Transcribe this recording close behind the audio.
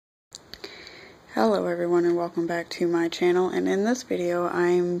Hello everyone and welcome back to my channel, and in this video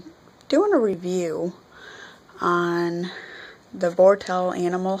I'm doing a review on the Borteli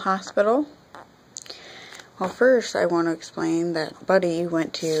Animal Hospital. Well, first I want to explain that Buddy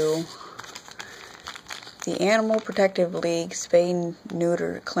went to the Animal Protective League Spay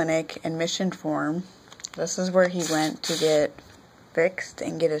Neuter Clinic in Mission Form. This is where he went to get fixed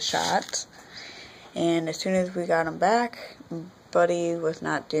and get his shots, and as soon as we got him back, Buddy was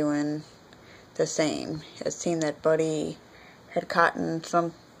not doing the same. It seemed that Buddy had caught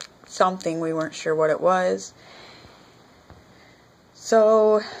something, we weren't sure what it was.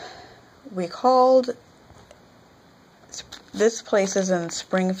 So we called. This place is in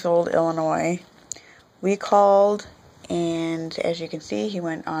Springfield, Illinois. We called, and as you can see, he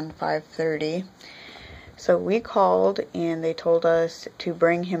went on 5:30. So we called and they told us to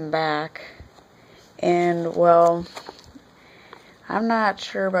bring him back. And well, I'm not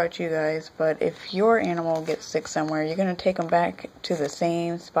sure about you guys, but if your animal gets sick somewhere, you're going to take him back to the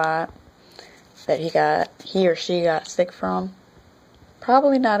same spot that he or she got sick from?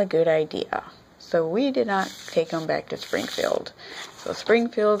 Probably not a good idea. So we did not take him back to Springfield. So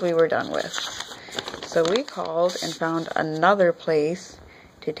Springfield we were done with. So we called and found another place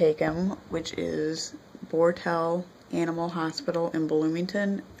to take him, which is Borteli Animal Hospital in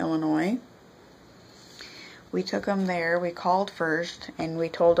Bloomington, Illinois. We took him there. We called first and we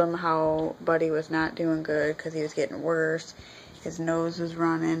told him how Buddy was not doing good because he was getting worse. His nose was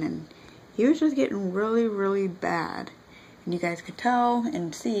running and he was just getting really, really bad. And you guys could tell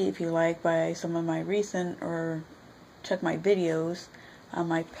and see, if you like, by some of my recent, or check my videos on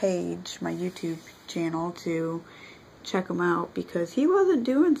my page, my YouTube channel, to check him out, because he wasn't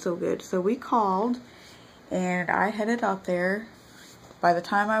doing so good. So we called and I headed up there. By the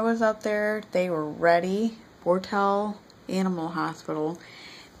time I was up there, they were ready. Borteli Animal Hospital.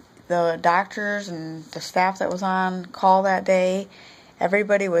 The doctors and the staff that was on call that day,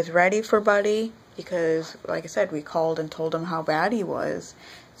 everybody was ready for Buddy, because like I said, we called and told them how bad he was.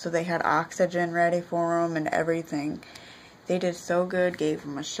 So they had oxygen ready for him and everything. They did so good, gave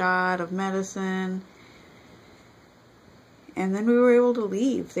him a shot of medicine, and then we were able to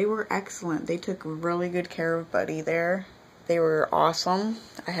leave. They were excellent. They took really good care of Buddy there. They were awesome.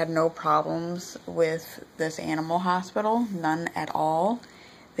 I had no problems with this animal hospital, none at all.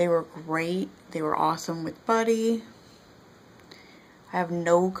 They were great. They were awesome with Buddy. I have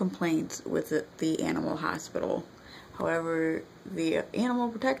no complaints with the animal hospital. However, the Animal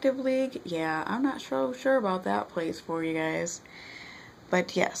Protective League, yeah, I'm not so sure about that place for you guys.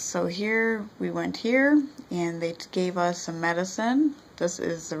 But yes, so here, we went here, and they gave us some medicine. This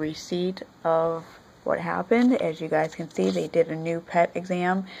is the receipt of what happened. As you guys can see, they did a new pet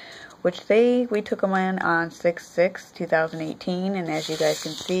exam, which we took him in on 6/6/2018, and as you guys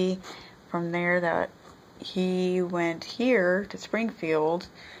can see from there, that he went here to Springfield,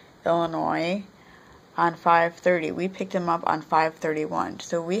 Illinois on 5/30. We picked him up on 5/31.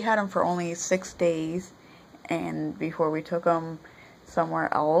 So we had him for only 6 days and before we took him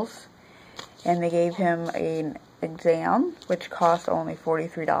somewhere else, and they gave him an exam, which cost only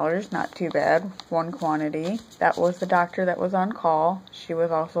 $43. Not too bad. One quantity. That was the doctor that was on call. She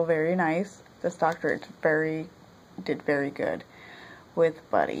was also very nice. This doctor did very good with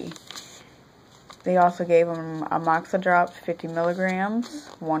Buddy. They also gave him a drops, 50 milligrams,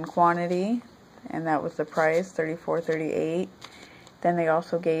 one quantity, and that was the price, $34.38. Then they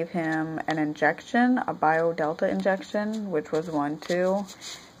also gave him an injection, a BioDelta injection, which was one too.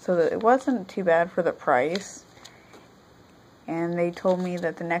 So that it wasn't too bad for the price. And they told me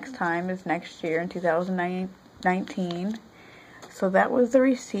that the next time is next year in 2019. So that was the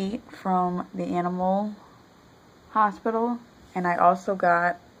receipt from the animal hospital. And I also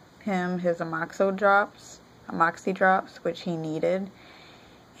got him his Amoxo drops, which he needed.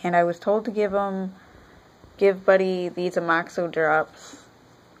 And I was told to give Buddy these Amoxo drops,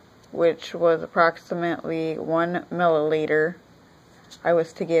 which was approximately 1 milliliter. I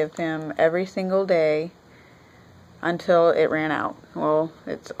was to give him every single day until it ran out. Well,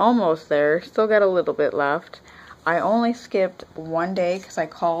 it's almost there. Still got a little bit left. I only skipped one day because I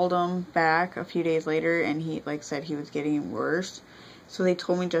called him back a few days later and he said he was getting worse. So they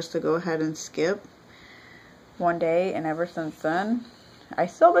told me just to go ahead and skip one day, and ever since then, I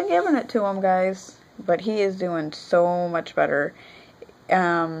still been giving it to him, guys. But he is doing so much better.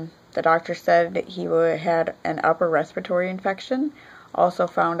 The doctor said that he had an upper respiratory infection. Also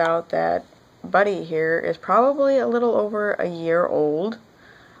found out that Buddy here is probably a little over a year old.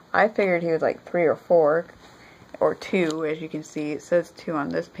 I figured he was like 3 or 4, or 2, as you can see. It says 2 on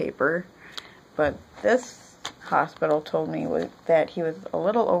this paper. But this hospital told me that he was a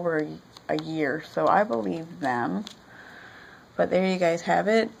little over a year, so I believe them. But there you guys have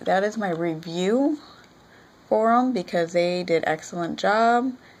it. That is my review for them because they did excellent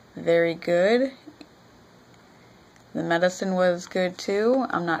job. Very good. The medicine was good too.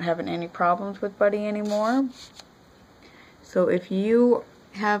 I'm not having any problems with Buddy anymore. So if you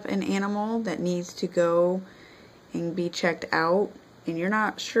have an animal that needs to go and be checked out and you're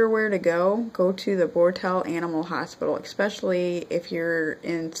not sure where to go to the Borteli Animal Hospital, especially if you're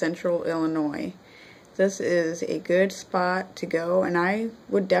in central Illinois. This is a good spot to go, and I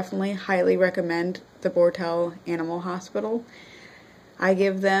would definitely highly recommend the Borteli Animal Hospital. I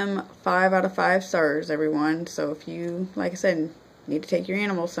give them 5 out of 5 stars, everyone. So if you, like I said, need to take your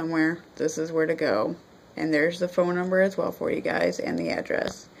animal somewhere, this is where to go. And there's the phone number as well for you guys and the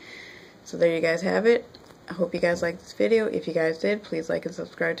address. So there you guys have it. I hope you guys liked this video. If you guys did, please like and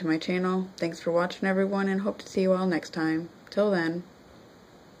subscribe to my channel. Thanks for watching, everyone, and hope to see you all next time. Till then.